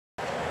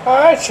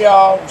Alright,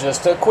 y'all,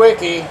 just a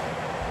quickie.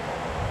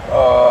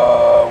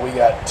 We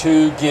got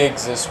 2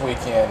 gigs this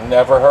weekend.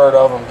 Never heard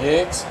of them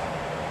gigs.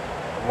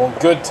 One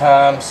Good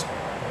Times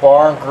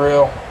Bar and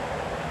Grill,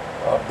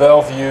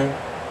 Bellevue,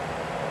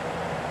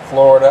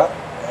 Florida.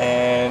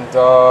 And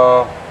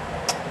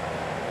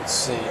let's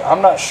see,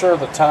 I'm not sure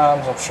the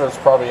times. I'm sure it's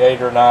probably 8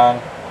 or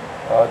 9.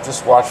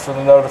 Just watch for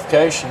the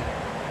notification.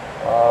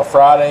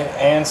 Friday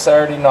and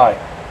Saturday night.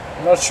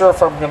 I'm not sure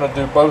if I'm going to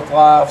do both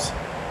lives.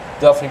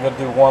 Definitely going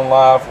to do one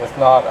live. If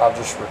not, I'll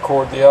just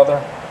record the other.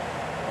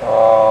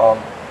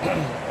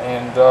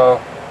 And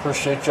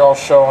appreciate y'all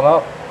showing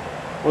up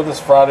with us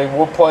Friday.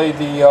 We'll play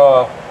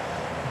the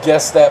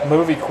Guess That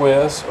Movie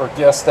quiz, or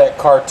Guess That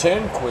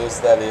Cartoon quiz,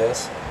 that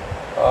is,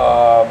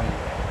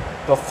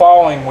 the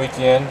following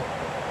weekend.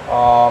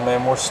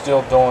 And we're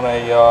still doing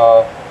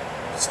a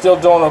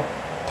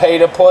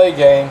pay-to-play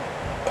game.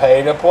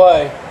 Pay to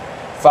play.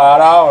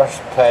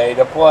 $5 pay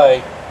to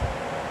play.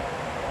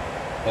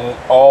 And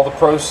all the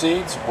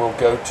proceeds will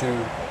go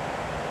to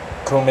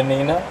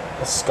Kumanina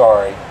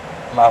Ascari,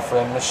 my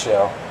friend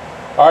Michelle.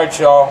 Alright,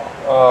 y'all.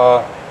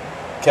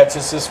 Catch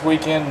us this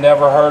weekend.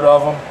 Never heard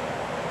of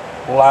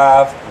them.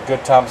 Live.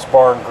 Good Times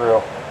Bar and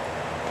Grill.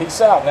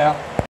 Peace out now.